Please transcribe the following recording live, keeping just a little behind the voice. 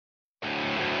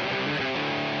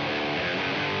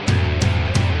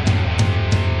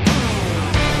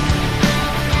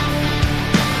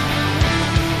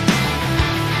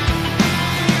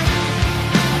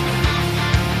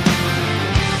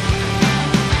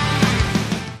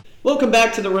Welcome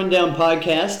back to the Rundown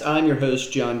Podcast. I'm your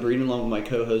host, John Breen, along with my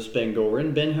co-host, Ben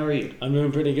Gorin. Ben, how are you? I'm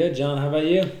doing pretty good, John. How about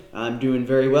you? I'm doing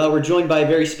very well. We're joined by a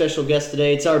very special guest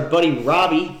today. It's our buddy,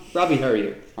 Robby. Robby, how are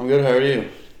you? I'm good. How are you?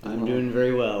 I'm doing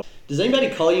very well. Does anybody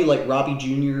call you, like, Robby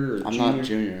Jr. or I'm Junior? not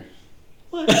Junior.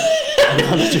 What?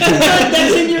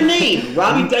 That's in your name.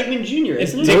 Robby Dykeman Jr.,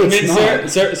 isn't it? Dykeman,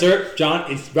 sir.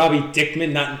 John, it's Robby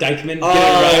Dykeman, not Dykeman. Oh,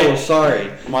 Get it right. sorry.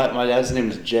 My dad's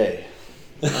name is Jay.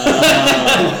 Okay,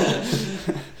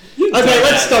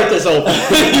 let's start this over.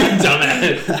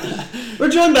 Dumbass. We're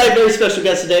joined by a very special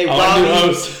guest today, Our new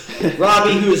host.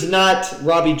 Robby, who is not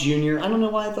Robby Jr. I don't know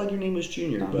why I thought your name was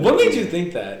Junior. But What made you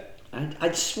think that?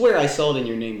 I swear I saw it in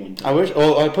your name one time. I wish.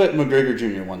 Oh, I put McGregor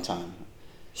Jr. one time.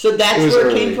 So that's It was where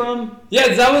it early. came from?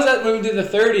 Yeah, that was when we did the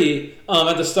 30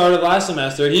 at the start of last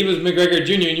semester. He was McGregor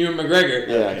Jr. and you were McGregor.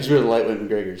 Yeah, because we were the lightweight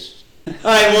McGregors. All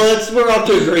right, well, we're off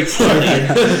to a great start here.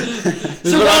 This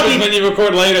is what happens when you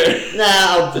record later. Nah,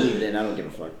 I'll leave it in. I don't give a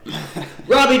fuck.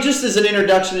 Robby, just as an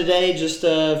introduction today, just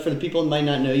for the people who might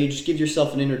not know you, just give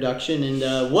yourself an introduction.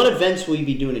 And what events will you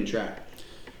be doing in track?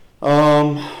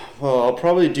 Well, I'll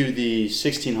probably do the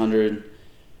 1600.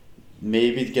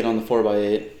 Maybe get on the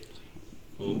 4x8.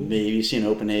 Ooh. Maybe see an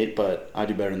open 8, but I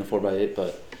do better in the 4x8.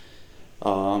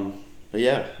 But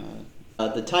yeah.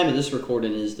 The time of this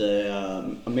recording is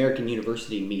the American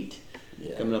University meet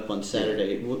Yeah. coming up on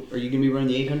Saturday. Are you going to be running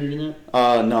the 800 in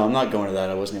that? No, I'm not going to that.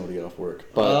 I wasn't able to get off work.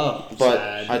 But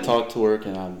sad. I talked to work,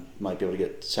 and I might be able to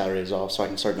get Saturdays off so I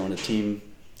can start going to team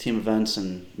events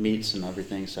and meets and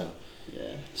everything. So Yeah.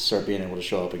 start being able to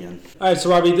show up again. All right, so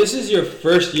Robby, this is your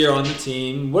first year on the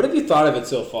team. What have you thought of it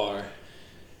so far?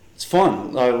 It's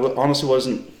fun. I honestly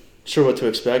wasn't sure what to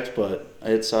expect, but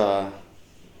it's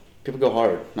people go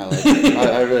hard. And I like it.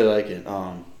 I really like it.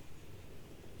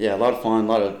 Yeah, a lot of fun. A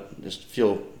lot of just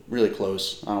feel really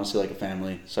close. Honestly, like a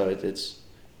family. So it's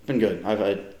been good.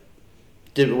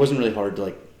 It wasn't really hard to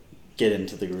like get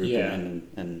into the group Yeah.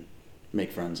 and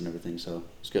make friends and everything. So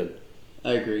it's good.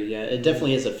 I agree, yeah. It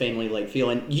definitely is a family-like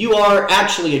feeling. You are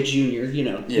actually a junior,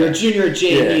 Yeah. You're a junior at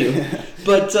JMU. Yeah.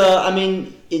 But, I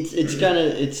mean,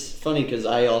 it's funny because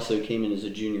I also came in as a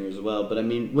junior as well. But, I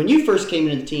mean, when you first came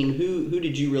into the team, who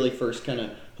did you really first kind of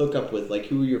hook up with? Like,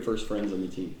 who were your first friends on the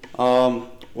team?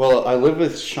 Well, I lived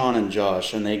with Sean and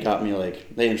Josh, and they got me,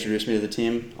 they introduced me to the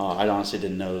team. I honestly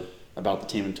didn't know about the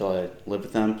team until I lived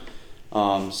with them.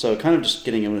 So kind of just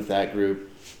getting in with that group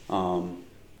of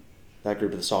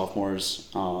the sophomores,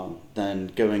 then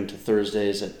going to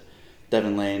Thursdays at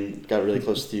Devon Lane, got really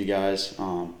close to you guys.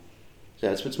 Yeah,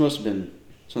 it's mostly been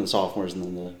some of the sophomores and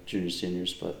then the juniors,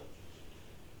 seniors, but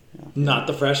yeah. Not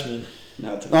the freshmen.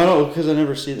 No, because I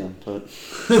never see them, but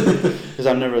because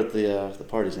I'm never at the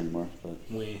parties anymore. But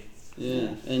Yeah,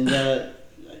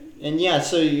 and yeah,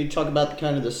 so you talk about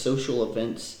kind of the social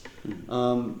events.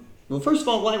 Well, first of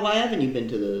all, why haven't you been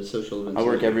to the social events? I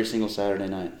work every single Saturday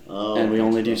night, Oh, and we that's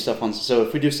only do rough. stuff on. So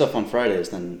if we do stuff on Fridays,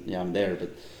 then yeah, I'm there.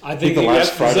 But I think the you last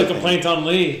have Friday a thing- complaint on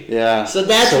Lee. Yeah. So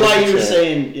that's so why we you were could say-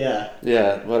 saying, yeah.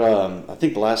 Yeah, but I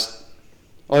think the last.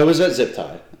 Oh, it was at Zip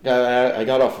Tie. I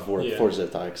got off of work Yeah. before Zip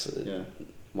Tie. 'Cause Yeah.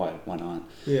 Why not?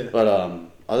 Yeah. But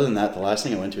other than that, the last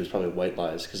thing I went to was probably White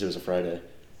Lies because it was a Friday.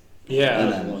 Yeah.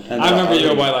 And I remember you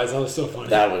other- at White Lies. That was so funny.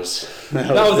 That was That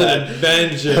was bad. an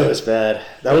adventure. That was bad.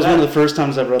 That was one of the first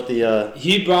times I brought the.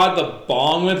 He brought the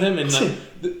bong with him, and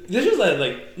this was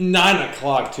at 9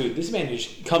 o'clock too. This man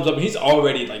just comes up and he's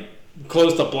already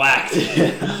close to black.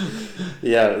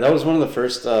 Yeah, that was one of the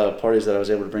first parties that I was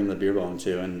able to bring the beer bong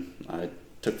to, and I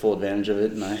took full advantage of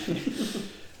it. And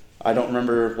I don't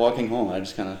remember walking home. I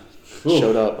just kind of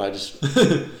showed up. I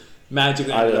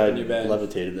Magically ended up in your I bed.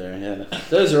 levitated there. Yeah.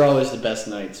 Those are always the best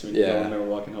nights when you Yeah. don't remember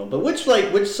walking home. But which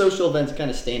social events kind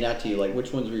of stand out to you? Like,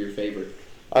 which ones were your favorite?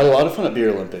 I had a lot of fun at Beer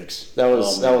Olympics. That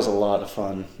was Oh, man. a lot of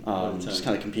fun. Fun Just time.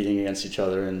 kind of competing against each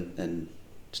other and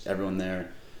just everyone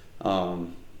there.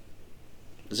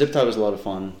 Zip Tie was a lot of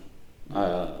fun.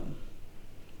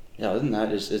 Yeah, other than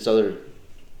that, it's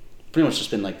pretty much just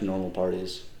been the normal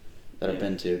parties that I've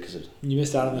been to. You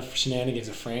missed out on the shenanigans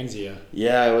of Franzia.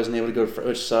 Yeah, I wasn't able to go to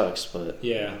which sucks, but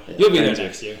Yeah. Yeah, You'll be there Franzia.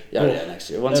 next year. yeah, next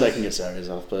year once I can get Saturdays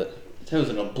off. But That was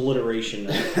an obliteration.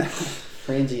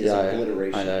 Franzi is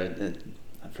obliteration.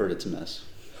 I've heard it's a mess.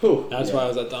 Whew. That's why I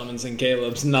was at Domin's and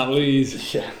Caleb's, not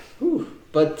Lee's. Yeah. Whew.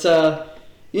 But,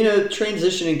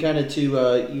 transitioning kind of to, you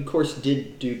of course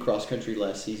did do cross country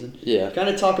last season. Yeah. Kind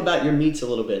of talk about your meets a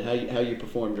little bit, how you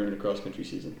performed during the cross country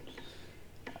season.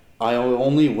 I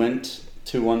only went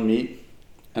to one meet,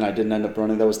 and I didn't end up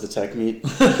running. That was the tech meet.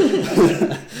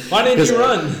 Why didn't you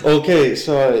run? Okay,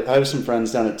 so I have some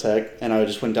friends down at Tech, and I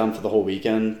just went down for the whole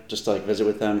weekend just to like visit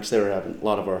with them because they were having a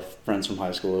lot of our friends from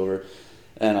high school over,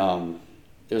 and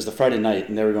it was the Friday night,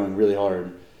 and they were going really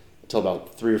hard until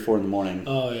about 3 or 4 in the morning.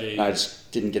 Oh yeah. And I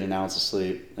just didn't get an ounce of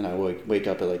sleep, and I wake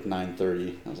up at like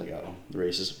 9:30. I was like, oh, the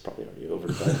race is probably already over.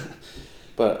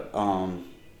 But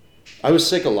I was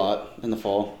sick a lot in the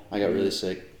fall. I got really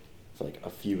sick for like a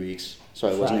few weeks, so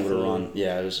I wasn't able to run.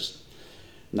 Yeah, it was just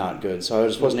not good. So I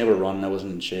just wasn't able to run, and I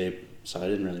wasn't in shape, so I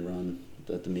didn't really run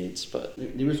at the meets. But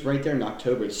it was right there in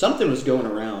October. Something was going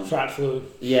around. Frat flu.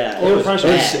 Yeah.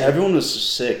 Everyone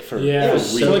was sick for it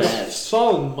was weeks. so like a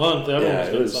solid month. Everyone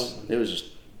It was just.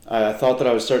 I thought that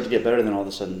I would start to get better, then all of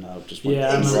a sudden, no, just went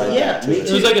back to it.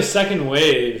 It was like a second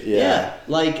wave. Yeah.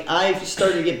 Like, I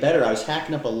started to get better. I was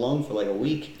hacking up a lung for like a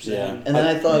week. Yeah. And then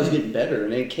I thought I was getting better,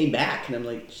 and it came back, and I'm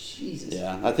like, Jesus.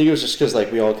 Yeah, I think it was just because,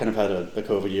 like, we all kind of had a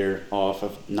COVID year off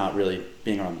of not really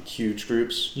being around huge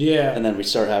groups. Yeah. And then we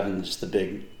start having just the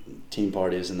big team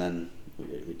parties, and then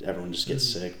everyone just gets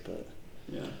sick, but...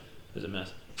 Yeah. It was a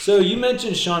mess. So you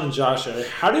mentioned Sean and Joshua.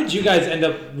 How did you guys end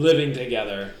up living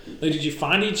together? Like, did you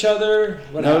find each other?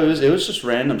 No, it was just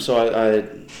random. So I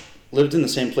lived in the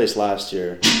same place last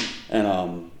year,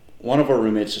 and one of our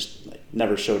roommates just like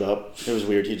never showed up. It was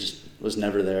weird. He just was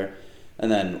never there.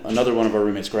 And then another one of our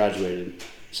roommates graduated,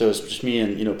 so it was just me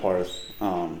and Parth,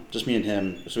 just me and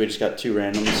him. So we just got 2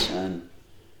 randoms, and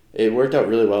it worked out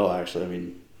really well. Actually, I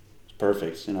mean, it's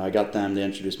perfect. I got them. They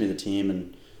introduced me to the team,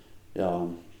 and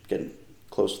getting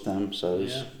close with them, so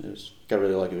it was got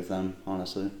really lucky with them,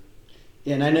 honestly.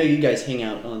 Yeah, and I know you guys hang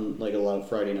out on like a lot of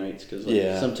Friday nights because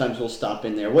sometimes we'll stop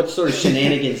in there. What sort of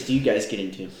shenanigans do you guys get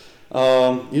into?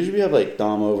 Usually we have like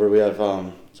Dom over. We have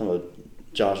some of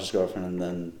Josh's girlfriend and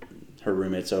then her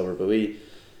roommates over, but we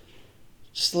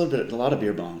just a lot of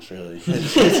beer bongs really.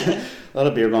 It's a lot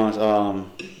of beer bongs.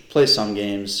 Play some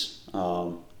games,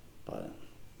 but.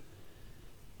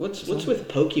 What's with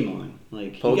Pokemon?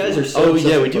 Like Pokemon. You guys are so. Oh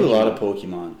yeah, we do Pokemon. a lot of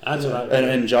Pokemon. That's what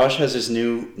and Josh has his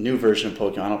new version of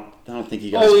Pokemon. I don't think you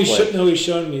guys. He's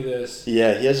shown me this.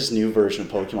 Yeah, he has this new version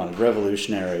of Pokemon,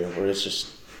 Revolutionary, where it's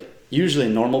just usually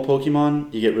normal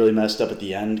Pokemon. You get really messed up at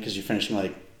the end because you're finishing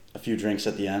like a few drinks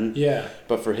at the end. Yeah.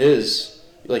 But for his,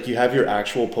 like you have your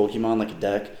actual Pokemon like a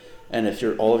deck, and if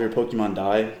all of your Pokemon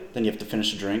die, then you have to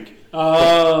finish a drink.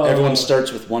 Oh. But everyone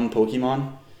starts with one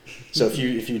Pokemon, so if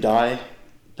you die.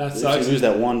 That sucks. If you lose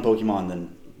that one Pokemon,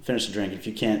 then finish the drink. If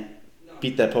you can't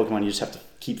beat that Pokemon, you just have to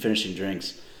keep finishing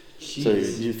drinks. Jeez. So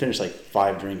you finish like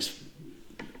 5 drinks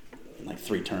in like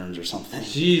 3 turns or something.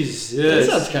 Jesus. That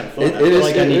sounds kind of fun.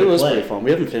 It was pretty fun.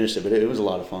 We haven't finished it, but it was a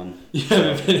lot of fun. You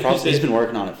haven't finished it? He's been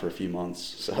working on it for a few months.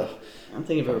 So I don't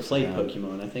think I've ever played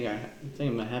Pokemon. I think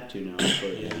I'm gonna have to now.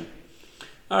 But, yeah.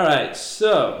 All right,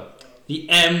 so the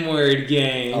M word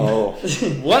game. Oh.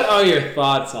 What are your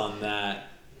thoughts on that?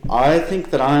 I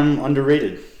think that I'm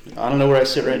underrated. I don't know where I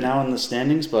sit right now in the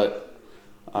standings, but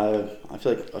I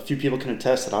feel like a few people can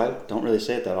attest that I don't really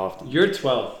say it that often. You're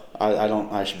 12th.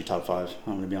 I should be top 5.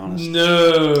 I'm gonna be honest.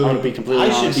 No. I'm gonna be completely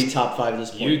honest. I should be top 5 at this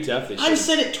point. You definitely should. I've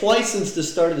said it twice since the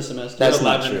start of the semester. That's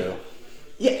not true.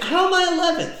 Yeah, how am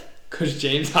I 11th? Because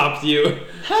James topped you.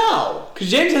 How? Because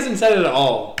James hasn't said it at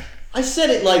all. I said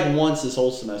it like once this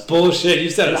whole semester. Bullshit. You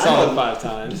said it solid 5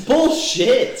 times.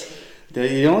 Bullshit.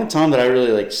 The only time that I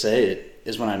really like say it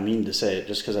is when I mean to say it,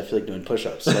 just because I feel like doing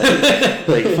push-ups.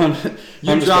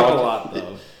 You drop a lot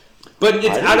though, but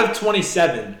it's out of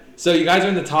 27, so you guys are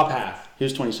in the top half. He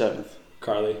was 27th.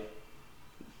 Carly.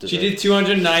 She did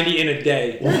 290 in a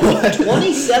day.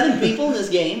 27 people in this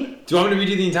game? Do you want me to read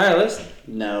you the entire list?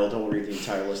 No, don't read the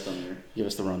entire list on there. Give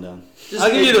us the rundown. I'll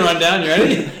give you the rundown. You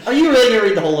ready? Are you really going to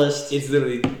read the whole list? It's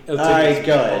literally... Alright,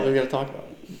 go ahead. What are we going to talk about?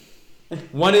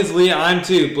 1 is Leah, I'm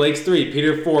 2, Blake's 3,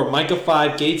 Peter 4, Micah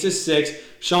 5, Gates is 6,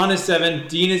 Sean is 7,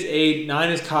 Dean is 8, 9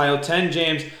 is Kyle, 10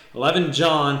 James, 11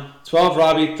 John, 12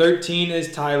 Robbie, 13 is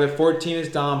Tyler, 14 is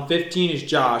Dom, 15 is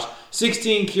Josh,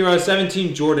 16 Kira,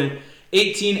 17 Jordan,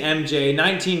 18 MJ,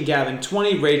 19 Gavin,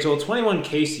 20 Rachel, 21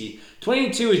 Casey,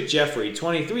 22 is Jeffrey,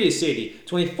 23 is Sadie,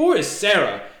 24 is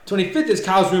Sarah, 25th is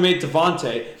Kyle's roommate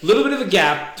Devontae, a little bit of a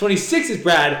gap, 26 is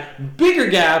Brad, bigger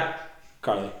gap,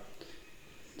 Carly.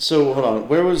 So hold on,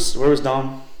 where was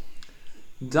Dom?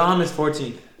 Dom is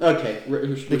 14. Okay,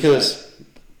 because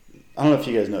I don't know if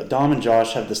you guys know, Dom and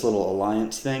Josh have this little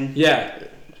alliance thing. Yeah,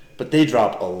 but they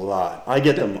drop a lot. I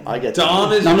get them.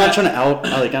 Dom is. I'm not trying to out.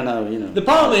 I know The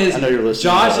problem is, I know you're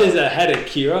listening. Josh is ahead of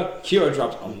Kira. Kira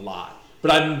drops a lot,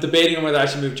 but I'm debating on whether I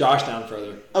should move Josh down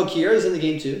further. Oh, Kira's in the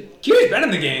game too. Kira's been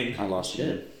in the game. I lost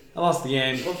you. I lost the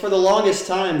game. Well, for the longest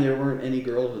time, there weren't any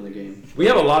girls in the game. We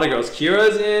have a lot of girls.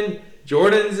 Kira's in,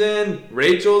 Jordan's in,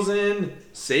 Rachel's in,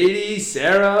 Sadie,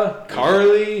 Sarah,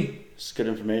 Carly. It's good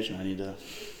information. I need to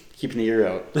keep an ear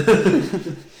out.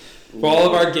 For all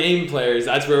of our game players,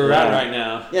 that's where we're at right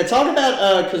now. Yeah, talk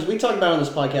about, because we talked about on this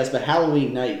podcast, but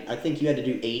Halloween night, I think you had to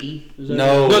do 80.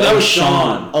 No, that was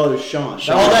Sean. Oh, it was Sean.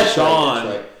 Sean. Oh, that's Sean.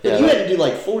 Right. But you had to do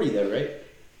like 40 though, right?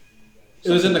 It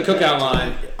was in the cookout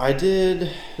line. I did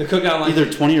The cookout line. either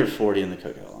 20 or 40 in the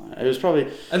cookout line. It was probably...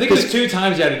 I think it was 2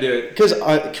 times you had to do it. Because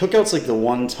cookout's like the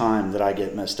one time that I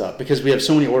get messed up. Because we have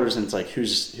so many orders and it's like,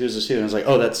 who's the student? It's like,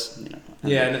 oh, that's...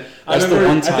 Yeah, and That's the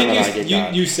one time I that I think get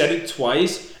got. you said it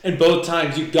twice, and both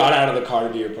times you got out of the car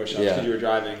to do your push-ups because you were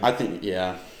driving. I think,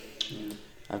 yeah.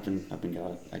 I've been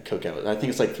got at cookout. I think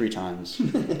it's like 3 times.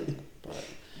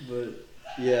 But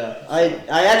yeah,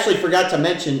 I actually forgot to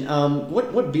mention,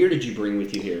 what beer did you bring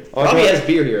with you here? Oh, Robby has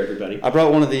beer here, everybody. I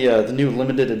brought one of the new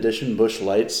limited edition Busch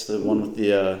Lights, the one with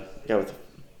the with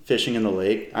fishing in the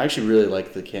lake. I actually really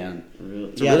like the can.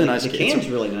 It's a really nice can. The can's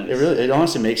really nice. It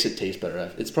honestly makes it taste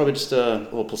better. It's probably just a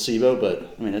little placebo,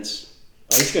 but I mean it's.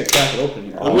 I'm just gonna crack it open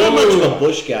here. I'm not much of a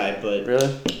Busch guy, but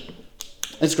Really,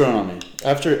 it's grown on me.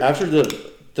 After the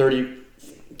 30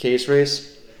 case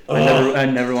race, I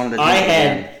never wanted to do it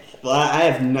again. I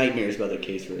have nightmares about the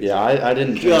case race. Yeah, I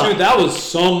didn't. Dude, that was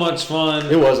so much fun.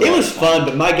 It was fun,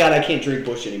 but my God, I can't drink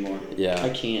Busch anymore. Yeah, I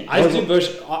can't. I do Busch.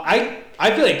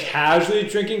 I feel like casually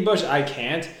drinking Busch, I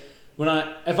can't. When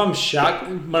I'm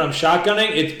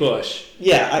shotgunning, it's Busch.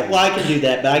 Yeah, I can do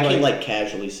that, but I can't like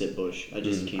casually sip Busch. I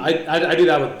just can't. I do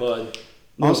that with Bud.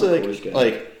 Also,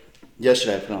 like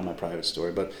yesterday, I put on my private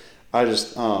story, but I just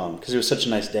because it was such a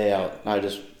nice day out, I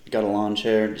just got a lawn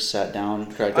chair, just sat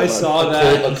down, cracked up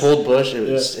a cold Busch.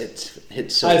 It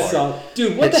hit so hard.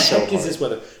 Dude, what the heck is this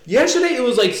weather? Yesterday it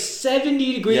was like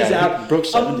 70 degrees out. It broke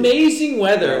 70. Amazing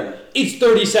weather. It's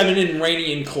 37 and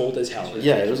rainy and cold as hell.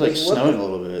 Yeah, it was like snowing a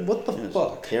little bit. What the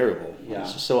fuck? Terrible. Yeah.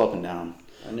 It's just so up and down.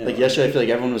 I know. Like yesterday, I feel like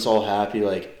everyone was all happy.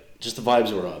 Like just the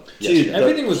vibes were up. Dude,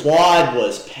 everything was quad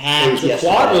was packed. The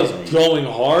quad was going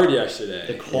hard yesterday.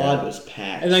 The quad was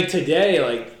packed. And like today,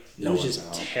 like it No was one's just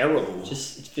out. terrible. It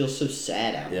feels so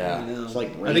sad out Yeah. there. It's like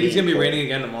I think it's gonna be cold. raining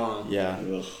again tomorrow. Yeah.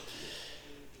 Ugh.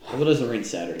 I hope it doesn't rain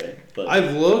Saturday. But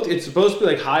I've looked. It's supposed to be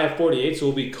like high of 48, so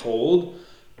it'll be cold,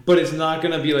 but it's not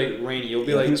gonna be like rainy. It'll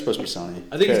be I like think it's supposed to be sunny.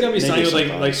 I think it's gonna be Maybe sunny with some like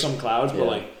clouds. some clouds, but Yeah.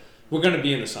 like we're gonna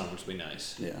be in the sun, which will be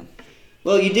nice. Yeah.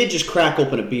 well, you did just crack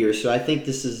open a beer, so I think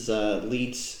this is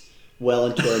leads well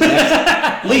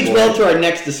into our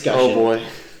next discussion. Oh boy.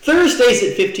 Thursdays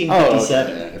at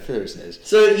 15:57. Yeah, Thursdays.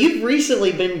 So you've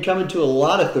recently been coming to a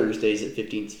lot of Thursdays at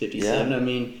 15:57. Yeah. I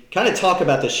mean, kind of talk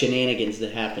about the shenanigans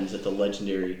that happens at the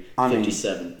legendary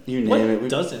 57. You name What it.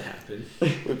 doesn't happen?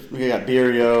 We got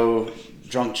Birrio,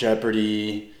 Drunk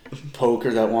Jeopardy,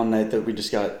 poker that one night that we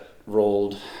just got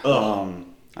rolled. Oh.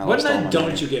 I What lost all my night don't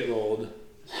money. you get rolled?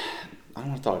 I don't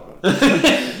want to talk about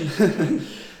it.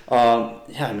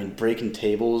 Yeah, I mean breaking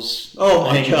tables. Oh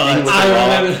my hanging God. with The I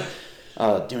Rock,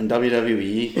 remember. doing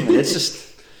WWE. I mean, it's just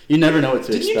you never know what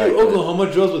to Didn't you expect. do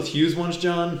Oklahoma drills with Hughes once,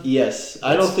 John? Yes,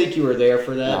 I don't think you were there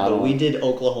for that, No, I but don't. we did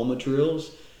Oklahoma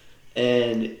drills,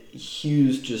 and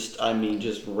Hughes just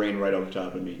ran right over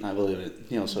top of me. I believe it.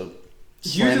 You know, so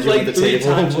Hughes slammed is you like with the 3 table.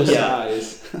 times the Yeah.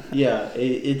 size. Yeah,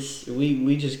 it's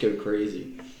we just go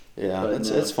crazy. Yeah, But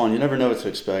no. it's fun. You never know what to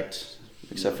expect,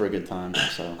 except for a good time.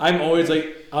 So I'm always like,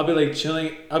 I'll be like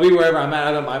chilling. I'll be wherever I'm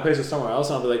at my place or somewhere else,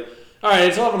 and I'll be like, all right,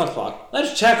 it's 11 o'clock.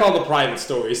 Let's check all the private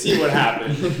stories, see what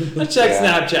happened. Let's check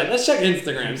Yeah. Snapchat. Let's check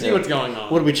Instagram, see Yeah. what's going on.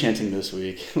 what are we chanting this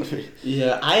week?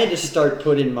 Yeah, I had to start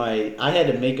I had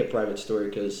to make a private story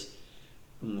because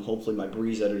hopefully my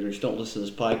Breeze editors don't listen to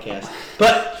this podcast.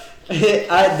 But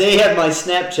they have my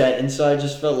Snapchat, and so I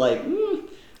just felt like,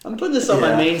 I'm putting this on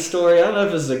my Yeah. main story. I don't know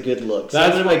if this is a good look. So I'm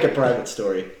That's going to make a private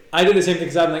story. I did the same thing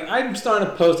because I'm starting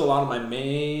to post a lot of my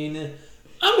main.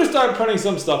 I'm gonna start putting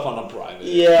some stuff on a private.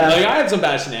 Yeah. Like I had some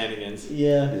bad shenanigans.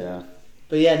 Yeah. Yeah.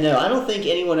 But yeah, no, I don't think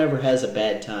anyone ever has a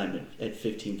bad time at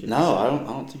 15:57. No, I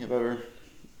don't think I've ever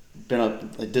been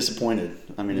disappointed.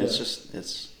 I mean, it's just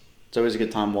it's always a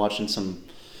good time watching some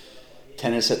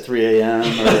tennis at 3 a.m.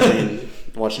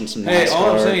 or watching some NASCAR. Hey,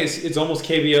 all I'm saying is it's almost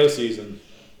KBO season.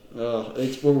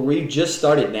 It's where we just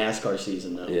started NASCAR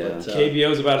season though. Yeah. But, KBO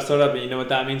is about to start up, and you know what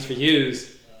that means for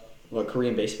Hughes. what,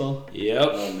 Korean baseball? Yep.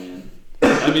 Oh man.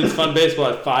 That means fun baseball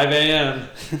at 5 a.m.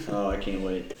 Oh, I can't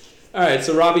wait. All right,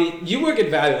 so Robby, you work at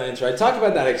Valiant, right? Talk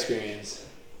about that experience.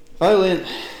 Valiant,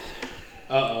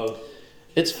 Uh-oh.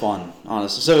 it's fun,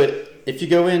 honestly. So if you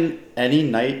go in any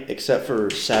night except for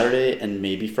Saturday and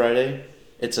maybe Friday,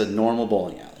 it's a normal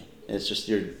bowling alley. It's just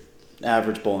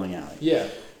average bowling alley. Yeah.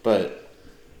 But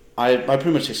I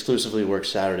pretty much exclusively work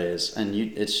Saturdays, and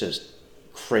it's just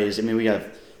crazy. I mean, we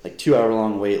have like 2 hour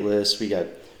long wait lists. We got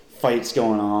fights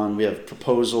going on. We have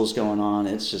proposals going on.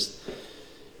 It's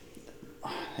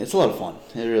a lot of fun.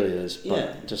 It really is.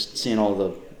 But just seeing all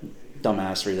the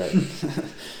dumbassery that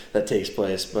that takes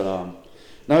place. But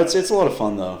no, it's a lot of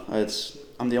fun though.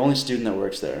 I'm the only student that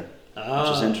works there,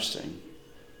 which is interesting.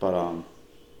 But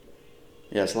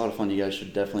yeah, it's a lot of fun. You guys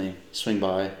should definitely swing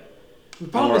by. The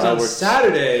problem is on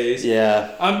Saturdays.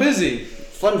 Yeah, I'm busy.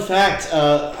 Fun fact,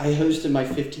 I hosted my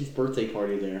 15th birthday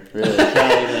party there. Really?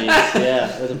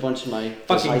 Yeah, with a bunch of my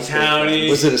fucking townies.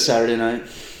 Was it a Saturday night?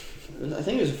 I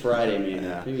think it was a Friday, maybe.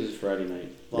 Yeah. Maybe it was a Friday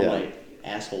night. All my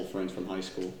asshole friends from high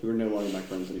school who are no longer my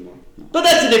friends anymore. But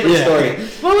that's a different story.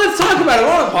 Well, let's talk about it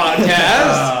on a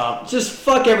podcast. Just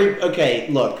fuck Okay,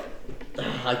 look.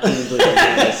 I can't even believe I'm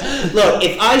doing this. Look,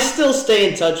 if I still stay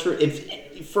in touch,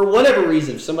 if for whatever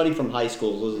reason, if somebody from high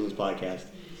school is listening to this podcast,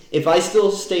 if I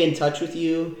still stay in touch with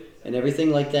you and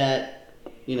everything like that,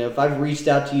 if I've reached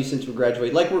out to you since we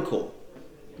graduated, we're cool.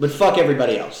 But fuck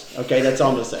everybody else. Okay, that's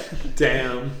all I'm gonna say.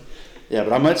 Damn. Yeah,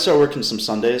 but I might start working some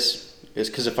Sundays. It's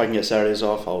because if I can get Saturdays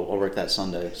off, I'll work that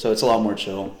Sunday. So it's a lot more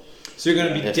chill. So you're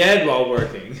gonna be dead while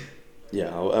working.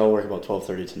 Yeah, I'll work about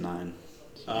 12:30 to 9.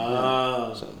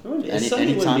 So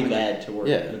Sunday wouldn't be bad to work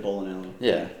in the bowling alley.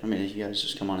 Yeah, I mean, you guys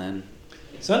just come on in.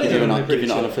 Sundays give are you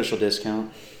an unofficial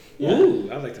discount. Yeah. Ooh,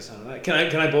 I like the sound of that.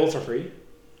 Can I bowl for free?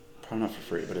 Probably not for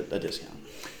free, but a discount.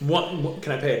 What?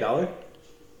 Can I pay $1?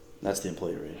 That's the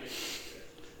employee rate.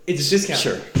 It's a discount.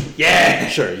 Sure. Yeah.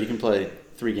 Sure, you can play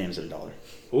 3 games at $1.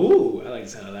 Ooh, I like the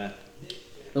sound of that.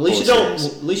 At least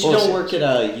you don't work at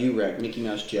UREC, Mickey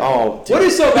Mouse Joe. Oh, dude. What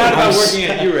is so bad about working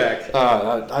at UREC?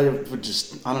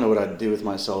 I don't know what I'd do with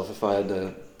myself if I had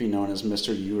to be known as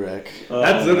Mr. UREC.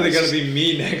 That's literally going to be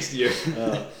me next year.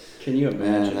 Can you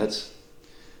imagine? Man,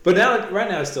 But right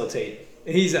now it's still Tate.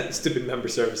 He's at stupid member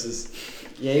services.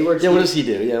 Yeah, he works. Yeah, what does he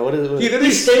do? Yeah, what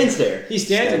he stands there. He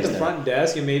stands at the front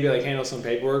desk and maybe handles some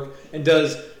paperwork and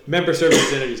does member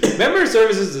services interviews. Member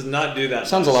services does not do that.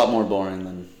 Sounds a lot more boring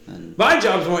than. My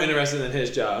job's more interesting than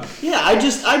his job. Yeah, I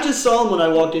just saw him when I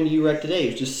walked into UREC today.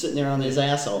 He was just sitting there on his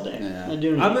ass all day. Yeah. Not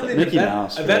doing I'm anything. an Mickey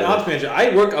Mouse, event ops manager.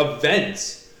 I work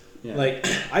events. Yeah.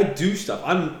 I do stuff.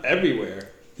 I'm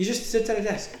everywhere. He just sits at a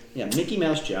desk. Yeah, Mickey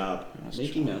Mouse job.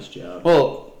 Mickey Mouse job.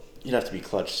 Well, you'd have to be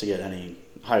clutch to get any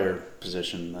higher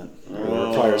position that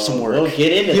requires some work. We'll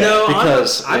get into that.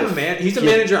 Because I'm a man. He's a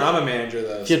manager. I'm a manager,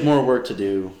 though. If he had more work to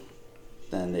do,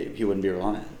 then he wouldn't be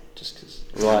reliable.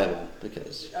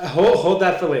 Because hold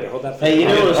that for later. Hey, you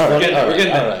know what's funny? We're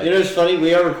getting there. You know what's funny?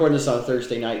 We are recording this on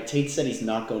Thursday night. Tate said he's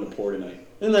not going to pour tonight.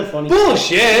 Isn't that funny?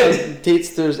 Bullshit! Tate's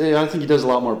Thursday. I think he does a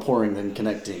lot more pouring than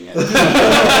connecting. Put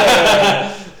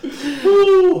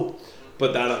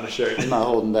that on a shirt. I'm not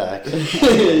holding back.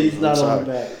 He's not holding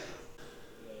back.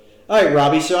 All right,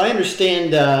 Robbie. So I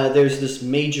understand there's this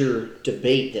major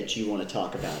debate that you want to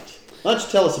talk about. Why don't you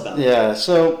tell us about it? Yeah.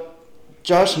 So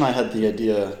Josh and I had the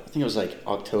idea. I think it was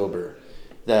October,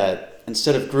 that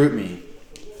instead of GroupMe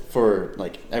for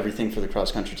everything for the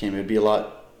cross country team, it would be a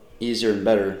lot easier and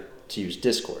better to use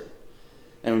Discord.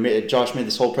 And Josh made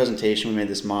this whole presentation. We made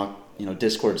this mock,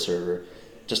 Discord server,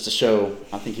 just to show.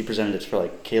 I think he presented it for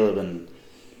Caleb and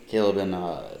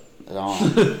Don,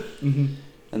 Mm-hmm.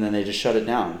 and then they just shut it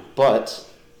down. But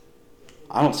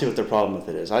I don't see what their problem with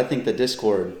it is. I think the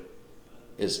Discord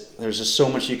there's just so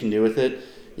much you can do with it.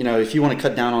 If you want to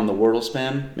cut down on the Wordle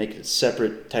spam, make it a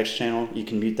separate text channel. You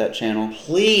can mute that channel.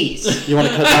 Please. You want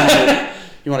to cut down.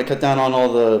 You want to cut down on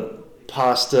all the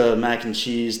pasta, mac and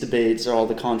cheese debates, or all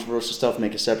the controversial stuff.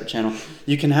 Make a separate channel.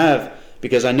 You can have,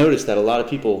 because I noticed that a lot of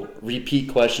people repeat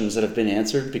questions that have been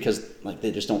answered because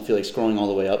they just don't feel like scrolling all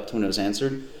the way up to when it was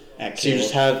answered. So you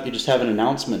just have an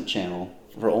announcement channel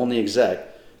for only exec.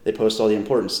 They post all the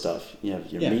important stuff. You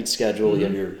have your meet schedule. You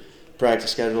have your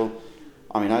practice schedule.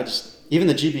 I mean, even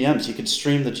the GBMs, you could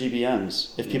stream the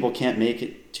GBMs. If people can't make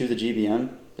it to the GBM,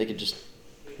 they could just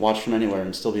watch from anywhere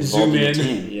and still be involved in the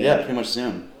team. Yeah, pretty much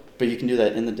Zoom. But you can do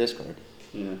that in the Discord.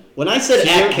 Yeah. When I said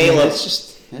at Caleb,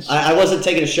 I wasn't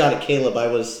taking a shot at Caleb. I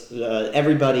was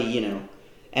everybody,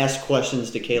 asked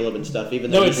questions to Caleb and stuff.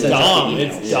 Even though it's Dom.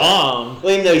 It's Dom.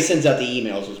 Well, even though he sends out the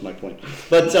emails, was my point.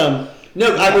 But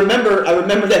no, I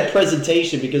remember that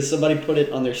presentation because somebody put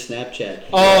it on their Snapchat.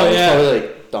 Oh yeah.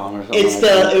 Probably Dom or something.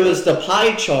 It was the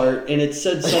pie chart, and it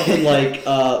said something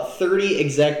 30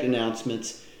 exec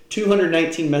announcements,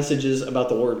 219 messages about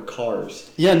the word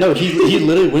cars. Yeah, no, he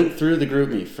literally went through the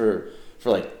GroupMe for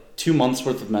 2 months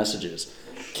worth of messages,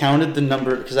 counted the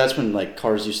number, because that's when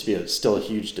cars used to be still a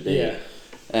huge debate. Yeah.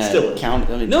 And Still is.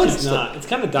 No, it's not. It's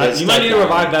kind of died. You might need to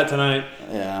revive that tonight.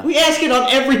 Yeah. We ask it on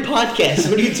every podcast.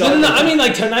 What are you talking about? I mean,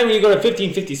 like tonight when you go to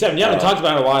 1557. You haven't talked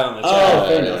about it in a while on the chat. Oh,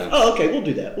 fair enough. Oh, okay, we'll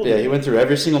do that. He went through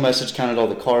every single message, counted all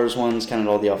the cars ones, counted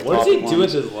all the off-topic What does he do with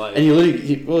ones. his life? And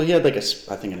he had like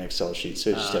I think an Excel sheet,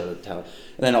 so he just had to tell.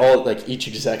 And then each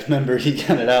exec member he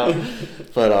counted out.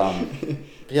 But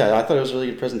yeah, I thought it was a really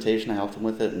good presentation. I helped him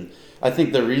with it, and I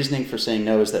think the reasoning for saying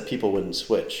no is that people wouldn't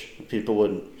switch. People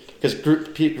wouldn't, because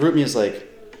GroupMe is like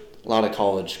a lot of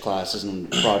college classes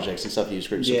and projects and stuff use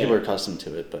groups, so people are accustomed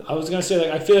to it. But I was gonna say,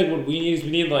 like, I feel like what we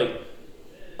need like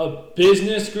a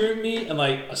business GroupMe and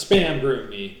like a spam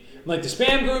GroupMe. Like the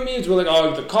spam GroupMe is where like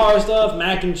all the car stuff,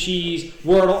 mac and cheese,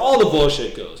 Wordle, all the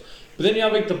bullshit goes. But then you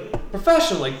have like the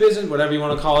professional, like business, whatever you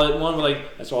want to call it, one where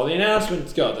like that's where all the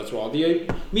announcements go, that's where all the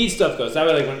meat stuff goes. That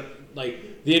way, like when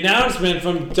like the announcement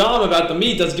from Dom about the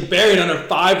meat doesn't get buried under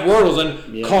 5 Wordles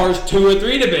and Cars 2 or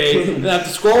 3 debate, and I have to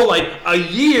scroll like a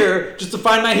year just to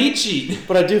find my heat sheet.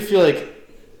 But I do feel like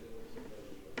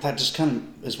that just kind of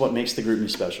is what makes the GroupMe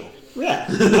special. Yeah.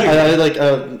 I like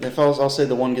I'll say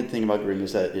the one good thing about GroupMe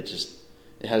is that it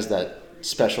has that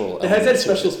special. It has that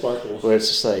special sparkle where it's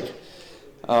just like,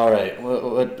 all right,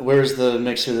 where's the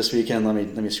mixer this weekend? Let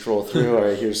me scroll through. All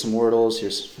right, here's some Wordles.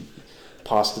 Here's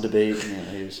pasta debate.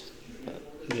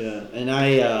 Yeah, and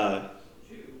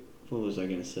what was I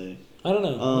gonna say? I don't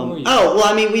know. Well,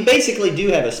 I mean, we basically do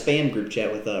have a spam group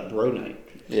chat with Bro Night.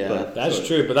 Yeah, that's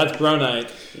true, but that's Bro Night.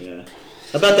 Yeah.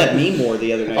 How about that meme war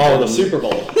the other night? Oh, the Super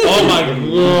Bowl. Oh my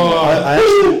god!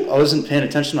 I wasn't paying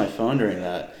attention to my phone during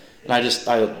that, and I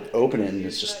open it and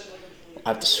it's just I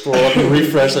have to scroll up and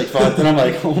refresh like 5. Then I'm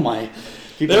like, oh my.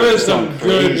 There were some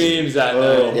good memes that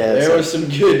night. Yeah, there were some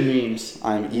good memes.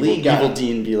 I'm evil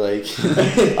Dean be like,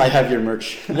 I have your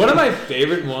merch. One of my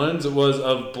favorite ones was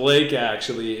of Blake,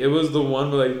 actually. It was the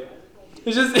one where, like,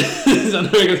 it's just, his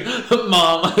underwear goes,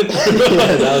 Mom.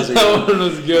 That one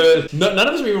was good. None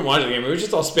of us were even watching the game. We were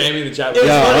just all spamming the chat. It was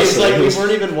funny. It's like we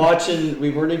weren't even watching the Super Bowl.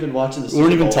 We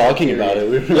weren't even talking about it.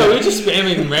 We were just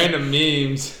spamming random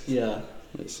memes. Yeah.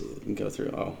 Let's see. You can go through.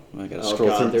 I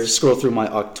gotta scroll through my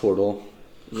Octortle.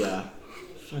 Yeah.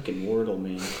 Fucking Wordle,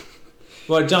 man.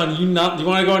 What, John, do you want to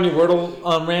go on your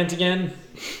Wordle rant again?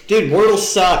 Dude, Wordle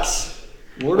sucks.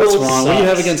 What's wrong? Sucks. What do you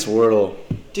have against Wordle?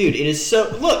 Dude, it is so...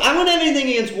 Look, I wouldn't have anything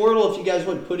against Wordle if you guys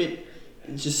would put it...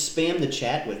 Just spam the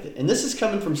chat with it. And this is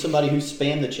coming from somebody who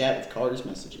spammed the chat with Cars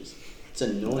messages. It's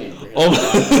annoying. Oh,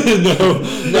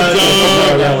 No,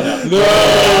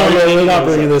 we're not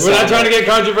bringing this up. We're not trying to get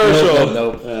controversial.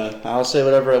 Nope. I'll say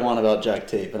whatever I want about Jack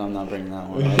Tate, but I'm not bringing that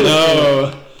one up.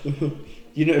 No.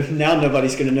 You know, now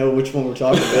nobody's going to know which one we're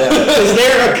talking about. Because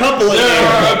there are a couple of There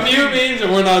are a few memes that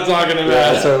we're not talking about.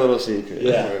 Yeah, that's our little secret.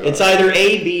 Yeah. It's either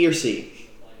A, B, or C.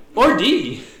 Or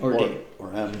D. Or D.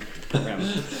 Or M.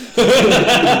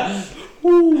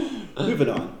 Moving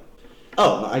on.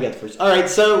 Oh, I got the first. All right,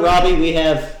 so, Robbie, we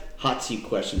have hot seat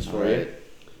questions for you.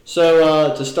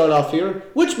 So, to start off here,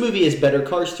 which movie is better,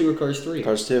 Cars 2 or Cars 3?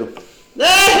 Cars 2. Cars 2.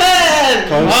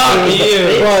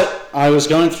 But I was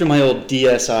going through my old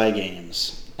DSi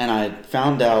games, and I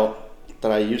found out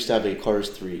that I used to have a Cars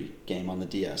 3 game on the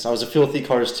DS. I was a filthy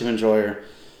Cars 2 enjoyer,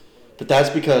 but that's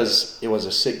because it was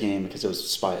a sick game because it was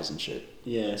spies and shit.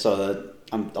 Yeah. So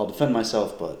I'll defend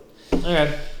myself, but...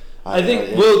 Okay. I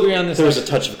think we'll agree on this. There was a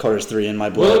touch of Cars 3 in my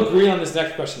blood. We'll agree on this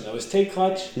next question, though. Is Tate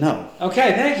clutch? No.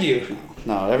 Okay, thank you.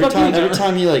 No, every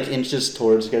time he like inches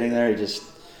towards getting there, he just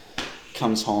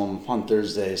comes home on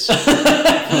Thursdays. Man.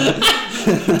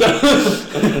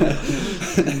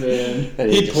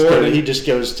 He just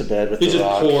goes to bed with The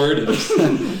Rock. He just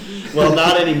poured. Well,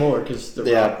 not anymore, because The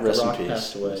Rock rest in peace.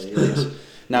 passed away.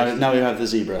 Now we have the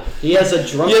zebra. He has a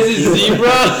drunk... He has a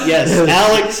zebra? Yes,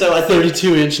 Alec, so I think...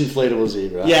 32-inch inflatable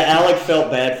zebra. Yeah, Alec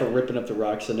felt bad for ripping up The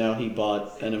Rock, so now he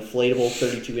bought an inflatable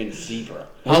 32-inch zebra.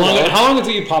 How long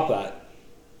until you pop that?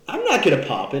 I'm not going to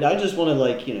pop it. I just want to,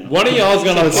 One of y'all's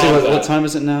going to pop that. What time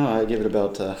is it now? I give it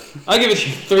about... I'll give it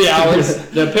you 3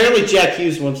 hours. No, apparently Jack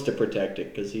Hughes wants to protect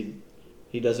it, because he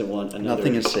doesn't want another...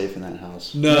 Nothing is safe in that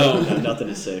house. No, nothing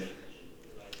is safe.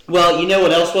 Well, you know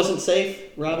what else wasn't safe,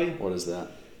 Robbie? What is that?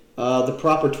 The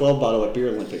proper 12 bottle at Beer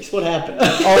Olympics. What happened? All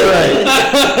right.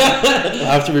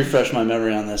 I have to refresh my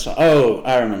memory on this one. Oh,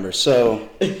 I remember. So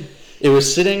it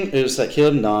was like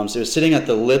Caleb and Dom's. It was sitting at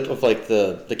the lip of like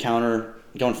the counter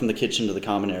going from the kitchen to the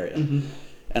common area. Mm-hmm.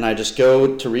 And I just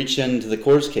go to reach into the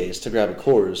Coors case to grab a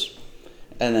Coors.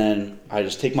 And then I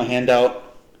just take my hand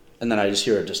out and then I just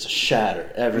hear it just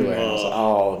shatter everywhere. And I was like,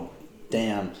 oh,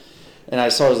 damn. And I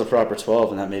saw it was the proper 12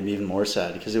 and that made me even more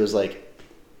sad because it was like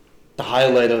the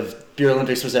highlight of Beer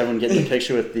Olympics was everyone getting a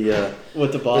picture with the bottle.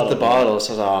 With the bottle.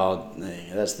 So I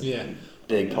was that's the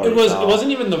big part. It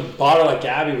wasn't even the bottle that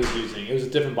Gabby was using. It was a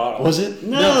different bottle. Was it?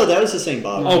 No, that was the same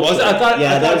bottle. Oh, was it? I thought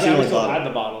that was the Gabby only still bottle. had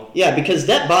the bottle. Yeah, because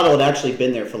that bottle had actually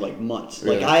been there for like months.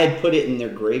 Really? Like I had put it in their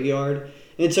graveyard.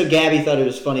 And so Gabby thought it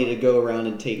was funny to go around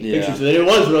and take pictures of it. It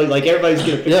was really like everybody's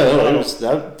getting a picture of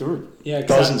the there were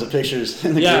dozens of pictures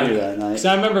in the graveyard that night. Because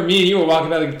I remember me and you were walking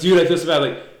by like, dude, I feel so bad.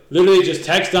 Like, literally just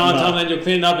text Don, tell him that you'll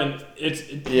clean it up, and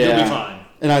you'll be fine.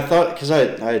 And I thought, because I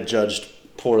had judged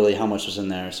poorly how much was in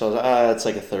there, so I was like, it's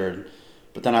like a third.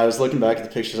 But then I was looking back at the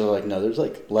pictures, I was like, no, there's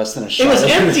like less than a shot. It was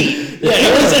empty. It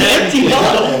was an empty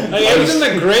bottle. Like, it was in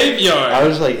the graveyard. I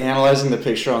was like analyzing the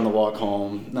picture on the walk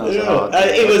home. And I was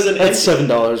it was an that's $7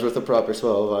 worth of proper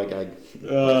 12. Like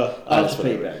I'll just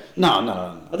pay you back.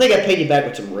 No. I think I paid you back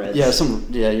with some Reds.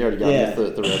 Yeah, you already got me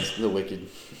with the Reds, the Wicked.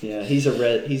 Yeah, he's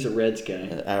a Reds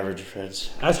guy. Average Reds.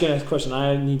 Ask your next question.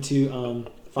 I need to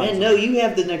find. No, you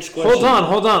have the next question.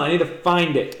 Hold on. I need to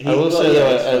find it. I will say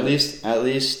though, at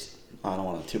least. I don't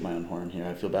want to toot my own horn here.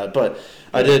 I feel bad, but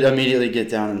I did immediately get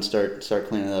down and start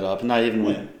cleaning that up, and I even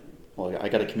went. Well, I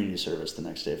got a community service the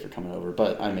next day for coming over,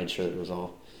 but I made sure that it was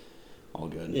all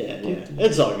good. Yeah,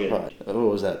 it's all good. What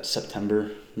was that? September,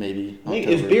 maybe. I think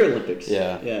it was Beer Olympics.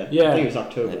 Yeah. I think it was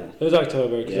October. Yeah. It was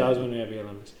October because I was when we had Beer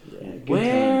Olympics. Yeah, good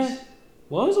Where? times.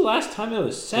 When was the last time it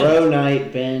was sent? Bro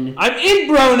night, Ben. I'm in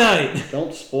bro night.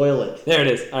 Don't spoil it. There it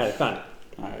is. All right, found it.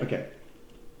 All right. Okay.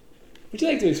 Would you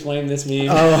like to explain this meme?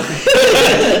 Oh.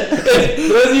 For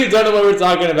those of you who don't know what we're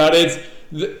talking about,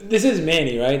 this is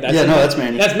Manny, right? That's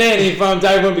Manny. That's Manny from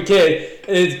Tiger Wimby Kid.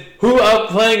 It's who up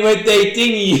playing with they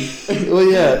thingy. Well,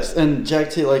 yeah, and Jack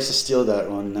T likes to steal that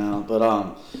one now, but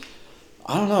I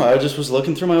don't know. I just was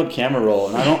looking through my old camera roll,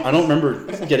 and I don't remember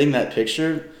getting that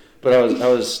picture, but I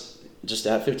was just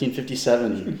at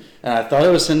 1557, and I thought I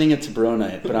was sending it to Bro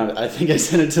Night, but I think I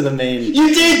sent it to the main.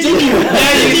 You did, didn't you?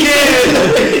 Yeah, you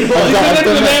did. You sent it to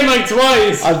the name like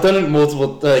twice. I've done it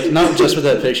multiple, like not just with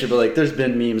that picture, but like there's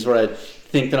been memes where I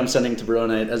think that I'm sending to Bro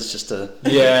Night as just a.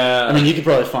 Yeah. I mean, you could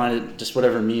probably find it just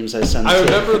whatever memes I send. I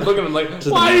remember looking at like,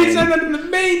 why did you send that in the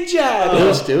main chat?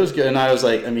 It was good, and I was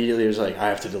like immediately I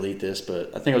have to delete this,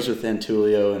 but I think it was with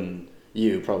Antulio and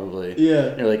you probably.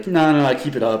 Yeah. You're like, no, I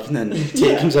keep it up, and then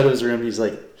Tate comes out of his room and he's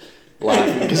like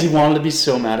laughing because he wanted to be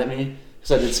so mad at me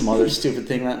because I did some other stupid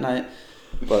thing that night,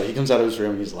 but he comes out of his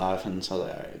room and he's laughing, so I was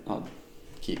like, all right, I'll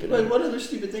keep it. Wait, what other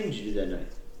stupid thing did you do that night?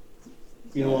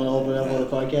 You don't want to open up on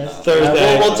the podcast?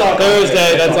 Thursday. We'll talk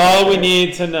Thursday. That's all we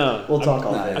need to know. We'll talk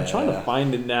on that. I'm trying to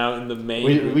find it now in the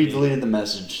main. We deleted the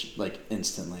message like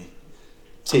instantly.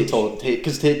 Tate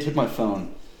because Tate took my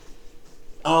phone.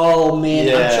 Oh man,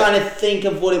 Yeah. I'm trying to think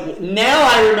of what it. Now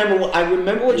I remember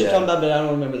what you're Yeah. talking about, but I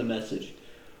don't remember the message.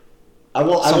 I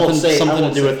won't say something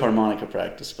to do with harmonica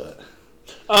practice, but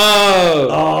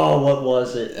Oh, what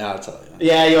was it? yeah, I'll tell you.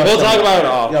 Yeah, we'll talk about it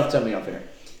off. You'll have to tell me off air.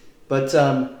 But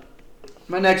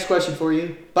my next question for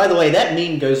you. By the way, that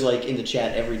meme goes like in the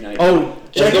chat every night. Oh,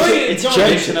 Jack, it's on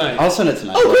Jack tonight. I'll send it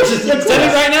tonight. Oh, Chris, let's Send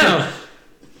it right now.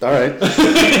 All right.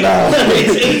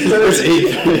 It's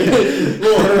 8:30. A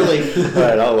little early. All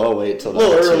right, I'll wait till. A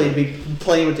little early to be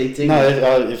playing with the thing. No,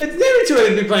 It's never too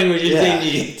early to be playing with your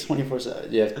thingy.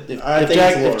 24/7. Yeah,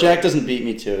 if Jack doesn't beat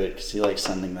me to it because he likes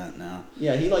sending that now.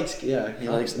 Yeah, he likes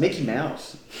likes Mickey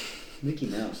Mouse. Mickey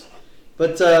Mouse.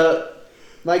 But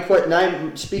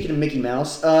speaking of Mickey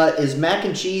Mouse, is mac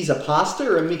and cheese a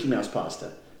pasta or a Mickey Mouse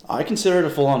pasta? I consider it a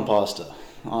full-on pasta.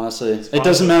 Honestly, it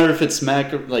doesn't matter if it's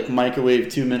microwave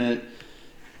 2-minute,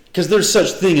 because there's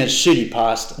such thing as shitty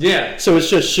pasta. Yeah. So it's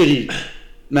just shitty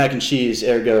mac and cheese,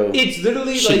 ergo. It's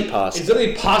literally shitty like pasta. It's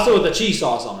literally pasta with a cheese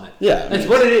sauce on it. Yeah, That's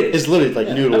what it is. It's literally like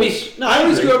noodles. I mean, I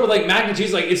always grew up with like mac and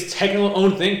cheese, like it's technical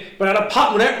own thing. But at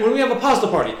a when we have a pasta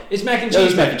party, it's mac and cheese.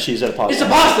 There's mac and cheese at a pasta. It's a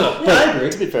pasta. But I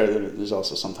agree. to be fair, there's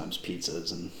also sometimes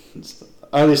pizzas and stuff.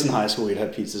 At least in high school, we'd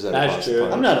have pizzas at That's a pasta true.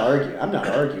 party. I'm not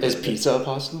arguing. Is pizza a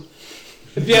pasta?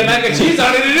 If you have mac and cheese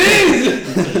on it, it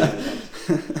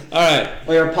is. All right.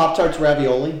 Are Pop-Tarts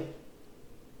ravioli?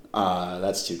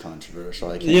 That's too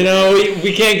controversial. I can't. You know,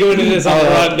 we can't go into this on the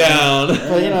rundown.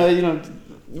 Well, you know.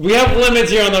 We have limits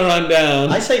here on the rundown.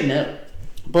 I say no.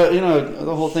 But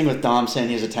the whole thing with Dom saying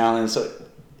he's Italian, so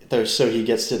he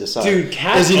gets to decide. Dude,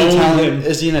 Cat is he an owned Italian? him.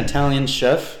 Is he an Italian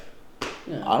chef?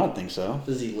 Yeah. I don't think so.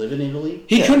 Does he live in Italy?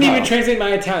 He couldn't no. even translate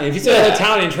my Italian. If he said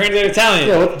Italian, translate Italian.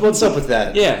 Yeah, what's up with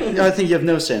that? Yeah. I think you have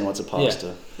no say in what's a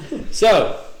pasta.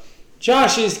 So,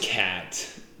 Josh's cat.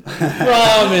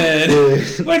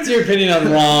 Ramen. What's your opinion on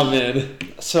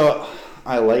ramen? So,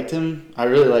 I liked him. I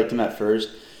really liked him at first.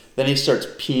 Then he starts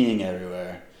peeing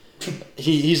everywhere.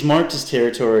 He's marked his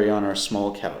territory on our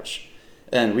small couch.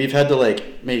 And we've had to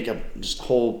like make a just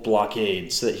whole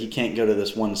blockade so that he can't go to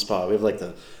this one spot. We have like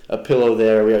a pillow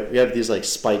there. We have these like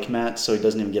spike mats so he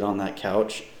doesn't even get on that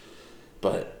couch.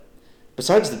 But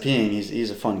besides the peeing,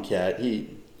 he's a fun cat.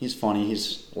 He's funny.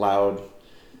 He's loud.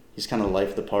 He's kind of the life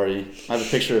of the party. I have a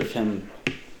picture of him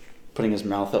putting his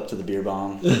mouth up to the beer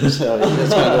bong. So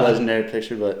that's kind of a legendary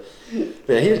picture. But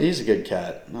yeah, he's a good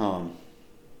cat.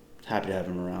 Happy to have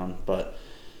him around, but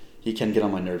he can get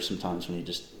on my nerves sometimes when he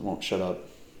just won't shut up.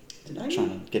 Trying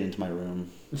to get into my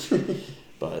room.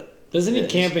 But doesn't he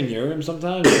camp in your room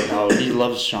sometimes? No, he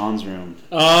loves Sean's room.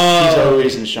 Oh, he's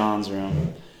always in Sean's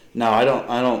room. No, I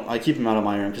don't. I keep him out of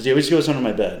my room because he always goes under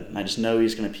my bed, and I just know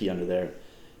he's gonna pee under there,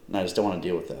 and I just don't want to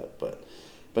deal with that.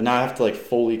 But now I have to like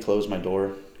fully close my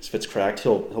door. If it's cracked,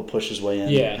 he'll push his way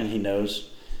in, and he knows.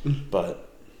 But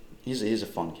he's a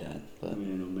fun cat. But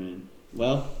Man, oh man.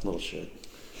 Well, little shit.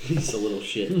 He's a little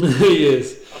shit. He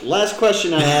is. Last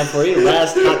question I have for you.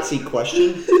 Last hot seat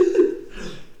question.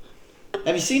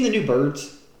 Have you seen the new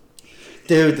Birds?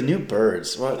 Dude, the new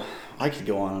Birds. What? I could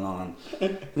go on and on.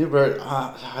 New Bird.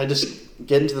 I just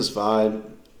get into this vibe,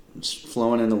 just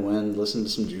flowing in the wind, listen to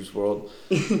some Juice WRLD.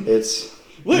 It's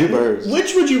New Birds.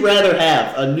 Which would you rather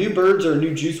have, a New Birds or a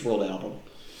new Juice WRLD album?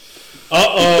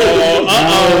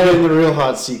 Now we're getting the real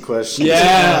hot seat question.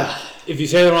 Yeah. If you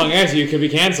say the wrong answer, you could be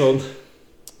canceled.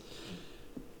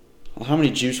 Well, how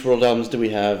many Juice WRLD albums do we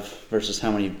have versus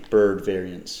how many Bird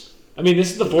variants? I mean,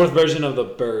 this is the fourth version of the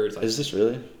Birds. Is this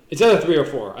really? It's either 3 or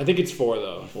 4. I think it's 4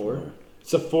 though. 4? It's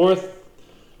the fourth.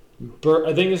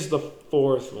 I think this is the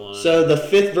fourth one. So the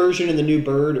fifth version of the new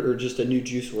Bird, or just a new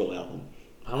Juice WRLD album?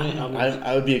 How many albums?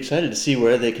 I would be excited to see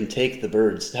where they can take the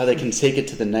Birds, how they can take it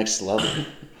to the next level.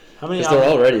 How many? Because they're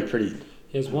already pretty.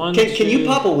 He has one. Can you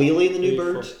pop a wheelie in the new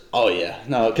Birds? Oh yeah,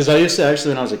 no, because I used to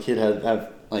actually when I was a kid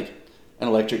have like an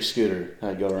electric scooter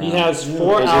I'd go around. He has 4 albums. It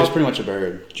was albums. pretty much a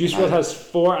bird. Juice WRLD has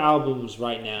 4 albums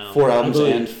right now. 4 albums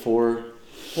and 4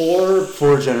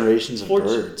 generations of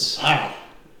birds. Wow,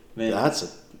 man, I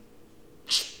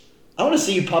want to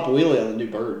see you pop a wheelie on the new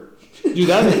Bird. Dude,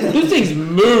 those things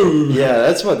move. Yeah,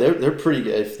 that's what they're pretty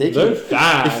good. They're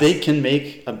fast. If they can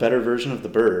make a better version of the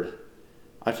Bird,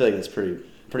 I feel like that's pretty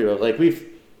well. Like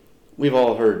we've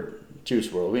all heard Juice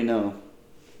WRLD. We know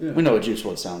what Juice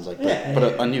WRLD sounds like.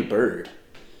 But a new Bird.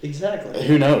 Exactly.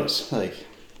 Who knows? Like,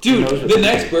 dude, the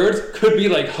next Birds could be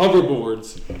like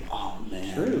hoverboards. Oh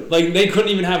man. True. Like they couldn't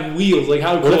even have wheels. Like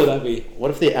how cool would that be?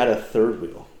 What if they add a third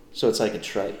wheel? So it's like a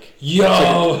trike.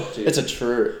 Yo, it's a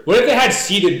trike. What if they had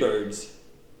seated birds?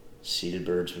 Seated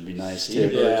birds would be nice too.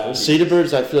 Yeah. Seated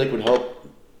birds, I feel like would help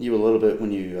you a little bit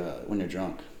when you're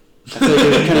drunk. I feel like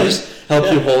it would kind of just help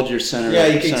you hold your center. Yeah,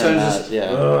 you can center kind of just.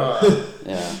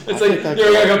 Yeah. It's like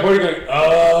you're like a party going.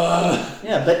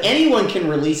 Yeah, but anyone can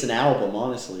release an album.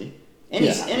 Honestly,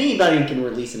 anybody can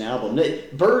release an album.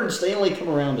 Birds, they only come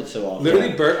around it so often.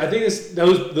 Literally, I think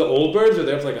the old birds were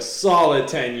there for like a solid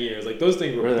 10 years. Like those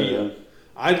things were beat.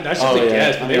 I should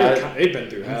guess, but they've been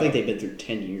through hell. I think they've been through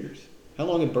 10 years. How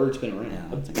long have birds been around?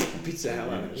 Yeah, It beats the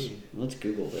hell out of me. Let's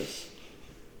Google this.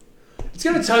 It's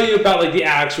gonna tell you about like the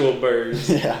actual birds.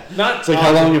 Yeah. Not it's like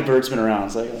how long have birds been around?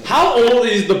 It's like how old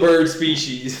is the bird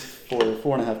species?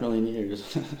 4.5 million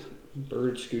years.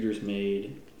 Bird scooters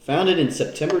made. Founded in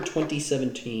September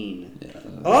 2017. Yeah.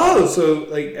 Oh, so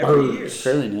like every year.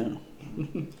 Fairly new.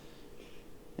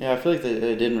 Yeah, I feel like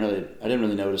I didn't really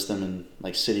notice them in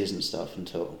like cities and stuff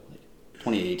until like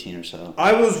 2018 or so.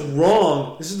 I was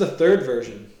wrong. This is the third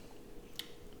version.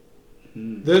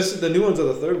 The new ones are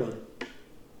the third one.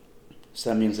 So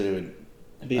that means that a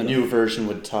new version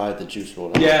would tie the Juice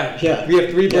WRLD. Yeah. We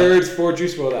have 3 birds, 4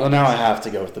 Juice WRLD albums. Well, now I have to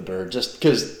go with the Bird, just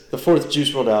because the 4th Juice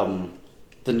WRLD album,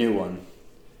 the new one,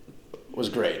 was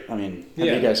great. I mean, have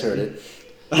you guys heard it?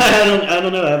 I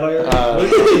don't know. Have I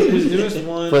heard His newest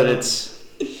one. But it's.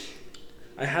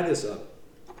 I had this up.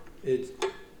 It's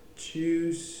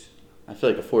Juice. I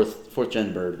feel like a fourth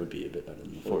gen Bird would be a bit better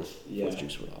than the fourth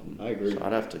Juice WRLD album. I agree. So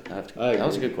I'd have to. That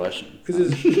was a good question.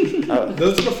 Because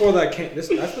those are before that came. That's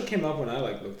what came up when I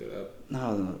looked it up.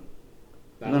 No.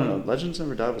 Legends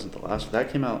Never Die wasn't the last one.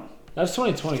 That came out. That's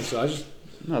 2020. So I just.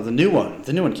 No, the new one.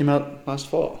 The new one came out last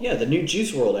fall. Yeah, the new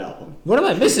Juice WRLD album. What am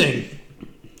I missing?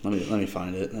 Let me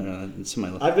find it. It's in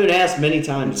my list. I've been asked many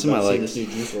times It's about in my this new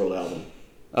Juice WRLD album.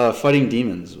 Fighting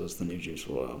Demons was the new Juice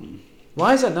WRLD album.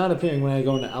 Why is that not appearing when I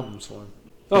go into albums form?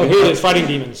 Oh, here it is. Fighting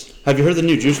Demons. Have you heard the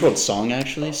new Juice WRLD song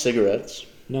actually? Cigarettes.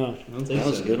 No. I don't think That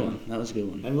was so. a good one. That was a good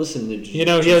one. I've listened to You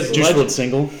know, he has Juice WRLD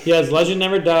single. He has Legend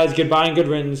Never Dies, Goodbye and Good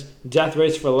Riddance, Death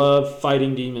Race for Love,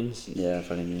 Fighting Demons. Yeah,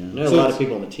 Fighting I Demons. know a lot of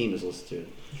people on the team has listened to it.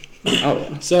 Oh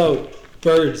yeah. So,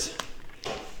 birds.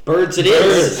 Birds it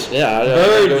is. Birds. Yeah,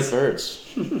 I'd go with birds.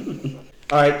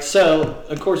 All right, so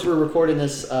of course we're recording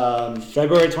this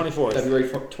February 24th. February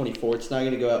 24th. It's not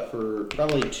going to go out for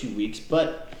probably 2 weeks,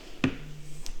 but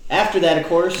after that, of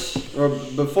course, or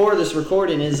before this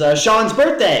recording is Sean's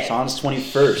birthday. Sean's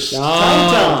 21st.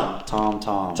 Tom.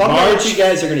 Tom. Tell me what you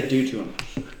guys are going to do to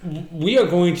him. We are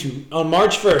going to, on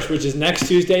March 1st, which is next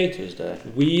Tuesday,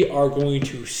 we are going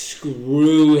to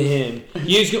screw him.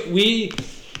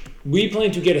 We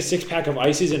plan to get a 6-pack of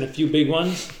ices and a few big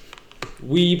ones.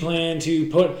 We plan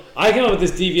to I came up with this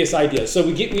devious idea. So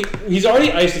he's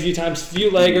already iced a few times,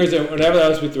 few leggers or whatever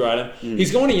else we threw at him.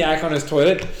 He's going to yak on his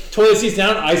toilet. Toilet seats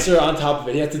down, icer on top of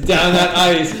it. He has to down that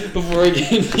ice before he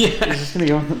can yak. He's just going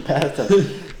to go in the bathtub.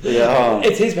 Yeah,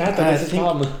 it's his bathtub, that's his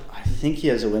problem. I think he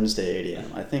has a Wednesday 8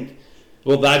 a.m. I think.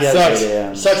 Well, that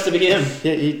sucks. Sucks to be him.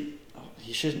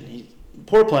 He shouldn't.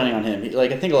 Poor planning on him. I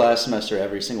think last semester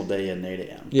every single day he had an 8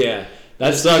 a.m. Yeah,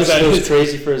 that sucks. It was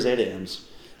crazy for his 8 a.m.s.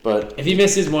 But if he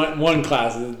misses one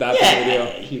class, that's a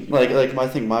deal. Like I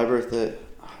think my birthday.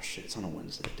 Oh shit! It's on a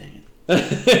Wednesday. Dang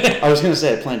it. I was gonna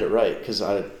say I planned it right because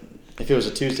if it was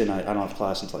a Tuesday night, I don't have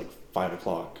class until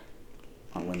 5:00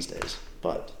 on Wednesdays.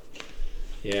 But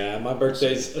yeah, my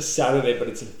birthday's a Saturday, but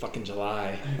it's in fucking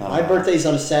July. My birthday's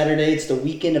on a Saturday. It's the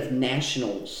weekend of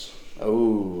nationals.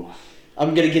 Oh.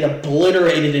 I'm gonna get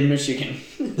obliterated in Michigan.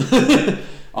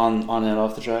 on and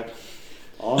off the track.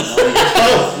 Both,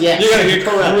 yes. You're gonna get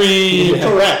correct. Yeah.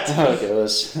 Correct. Okay,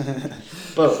 let's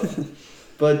both.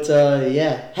 But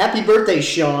yeah, happy birthday,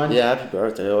 Sean. Yeah, happy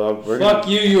birthday. Fuck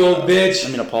you old bitch. I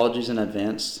mean, apologies in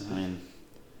advance. I mean,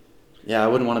 yeah, I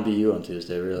wouldn't want to be you on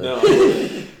Tuesday, really. No.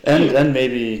 and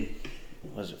maybe,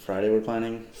 was it Friday we're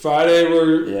planning? Friday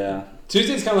Yeah.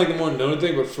 Tuesday's kind of like the more known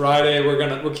thing, but Friday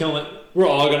we're killing it. We're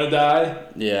all gonna die.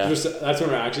 Yeah. That's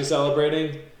when we're actually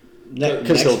celebrating.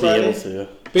 Because he'll Friday? be able to.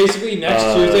 Basically, next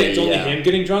Tuesday, it's only yeah. him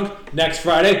getting drunk. Next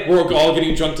Friday, we're all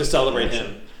getting drunk to celebrate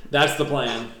him. That's the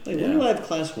plan. When do I have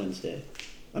class Wednesday?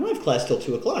 I don't have class till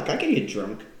 2:00. I can get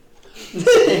drunk.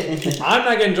 I'm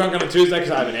not getting drunk on a Tuesday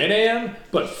because I have an 8 a.m.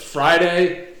 But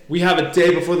Friday, we have a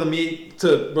day before the meet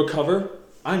to recover.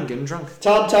 I'm getting drunk.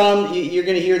 Tom, you're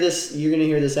gonna hear this. You're gonna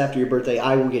hear this after your birthday.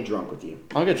 I will get drunk with you.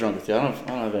 I'll get drunk with you. I don't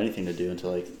have anything to do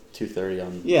until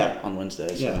 2:30 on Wednesday.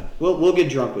 So. Yeah, we'll get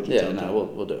drunk with you. Yeah,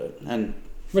 we'll do it. And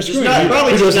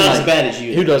probably just not as bad as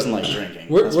you. Who doesn't like drinking?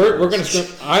 We're gonna scream.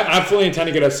 I fully intend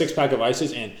to get a 6-pack of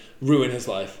ices and ruin his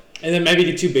life, and then maybe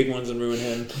get 2 big ones and ruin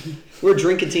him. We're a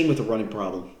drinking team with a running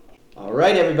problem. All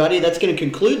right, everybody, that's going to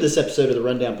conclude this episode of the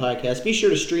Rundown Podcast. Be sure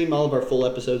to stream all of our full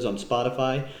episodes on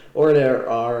Spotify or at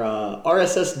our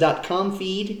RSS.com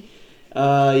feed.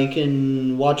 You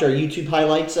can watch our YouTube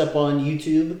highlights up on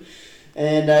YouTube.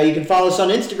 And you can follow us on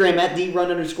Instagram at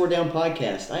 @the_run_down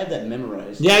podcast. I have that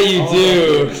memorized. Yeah, you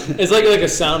do. It's like a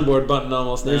soundboard button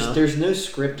almost now. There's no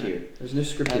script here. There's no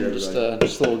script here. Just a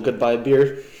little goodbye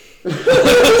beer.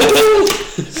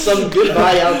 Some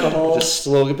goodbye alcohol. Just a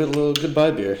little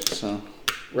goodbye beer. So.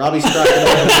 Robbie's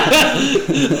crocodile.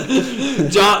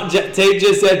 Tate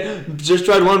just said, just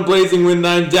tried one blazing wind and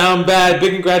I'm down bad.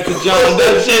 Big congrats to John.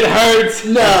 That shit hurts.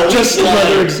 No, just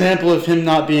another example of him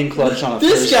not being clutch on a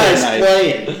Thursday night. This guy's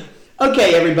playing.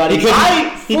 Okay, everybody.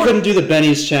 He couldn't do the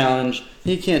Benny's challenge.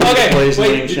 He can't do the blazing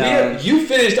wing challenge. You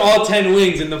finished all 10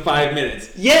 wings in the 5 minutes.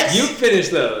 Yes. You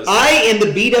finished those. I am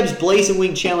the B-Dubs Blazing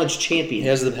Wing Challenge champion. He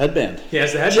has the headband.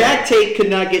 Jack Tate could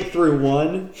not get through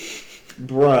one.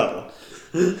 Bro.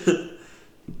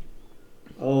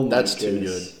 Oh my That's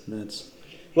goodness. too good.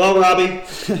 Well, Robbie,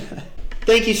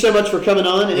 thank you so much for coming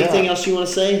on. Anything else you want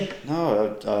to say?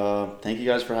 No, thank you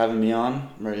guys for having me on.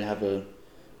 I'm ready to have a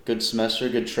good semester,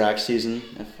 good track season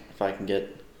if I can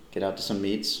get out to some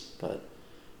meets. But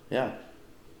yeah.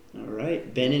 All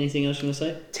right, Ben. Anything else you want to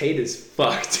say? Tate is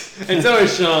fucked, and so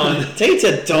is Sean. Tate's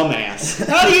a dumbass.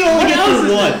 How do you only get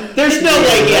through one? There's no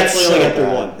way he actually only got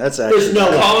through one. That's actually. There's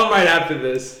no way. Call him right after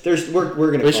this.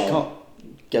 We're gonna call him.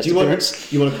 Guest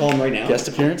appearance? You want to call him right now? Guest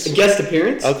appearance? A guest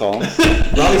appearance? I'll call him.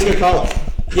 Robbie's going to call him.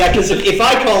 Yeah, because if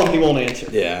I call him, he won't answer.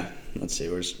 Yeah. Let's see.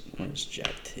 Where's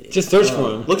Jack Tate? Just search for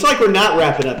him. Looks like we're not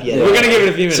wrapping up yet. Yeah. We're going to give it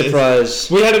a few minutes.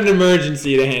 Surprise. We had an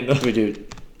emergency to handle. We do.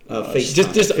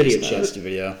 FaceTime. Just video chat. Just a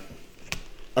video.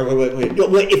 Right,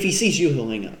 wait. If he sees you, he'll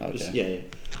hang up. Okay. Yeah.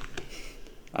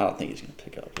 I don't think he's going to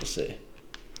pick up. We'll see.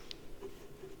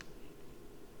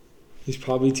 He's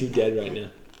probably too dead right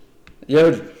now.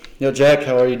 Yo, Jack,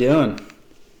 how are you doing?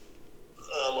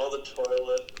 I'm on the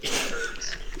toilet. It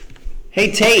hurts.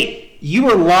 Hey, Tate, you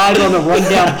are live on the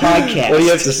Rundown Podcast. What do you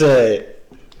have to say?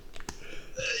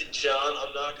 Hey, John,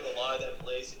 I'm not going to lie. That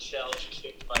blazing challenge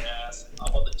kicked my ass.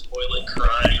 I'm on the toilet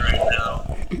crying right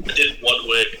now. I did 1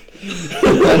 week.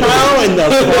 How in the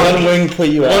fuck? One wing put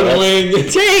you out. One wing.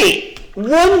 Tate,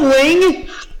 one wing?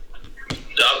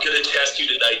 I'm going to test you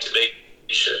tonight to make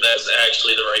sure that's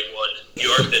actually the right one. You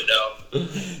are going to know.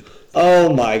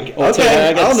 Oh my god. Well,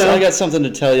 Okay, I I'll know. got something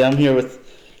to tell you. I'm here with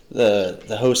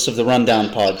the hosts of the Rundown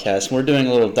podcast. We're doing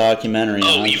a little documentary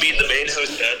Oh, on. you mean the main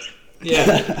host, Ben?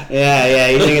 Yeah. Yeah,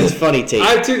 you think it's funny, Tate?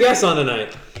 I have 2 guests on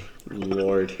tonight.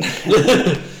 Lord.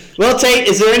 Well, Tate,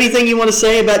 is there anything you want to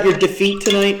say about your defeat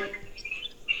tonight?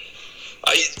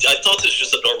 I thought this was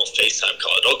just a normal FaceTime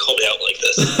call. Don't call me out like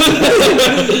this.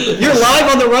 You're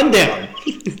live on the rundown.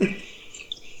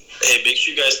 Hey, make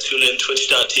sure you guys tune in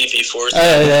twitch.tv forward. No,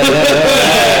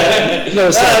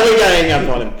 We gotta hang up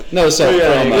on him. no self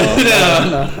promo.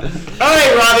 All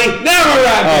right, Robbie. Now we're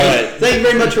wrapping. All right. Thank you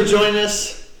very much for joining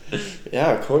us.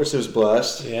 Yeah, of course, it was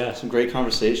blessed. Yeah. Some great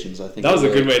conversations. I think That was a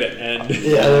good way to end.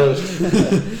 Yeah. That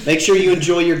was, Make sure you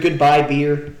enjoy your goodbye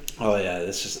beer. oh yeah,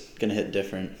 this is gonna hit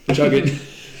different. Chug it.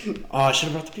 Oh, I should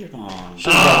have brought the beer bong.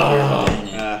 Oh.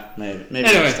 Maybe Anyway.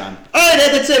 next time. All right,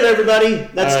 that's it, everybody.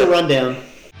 That's All the right. rundown.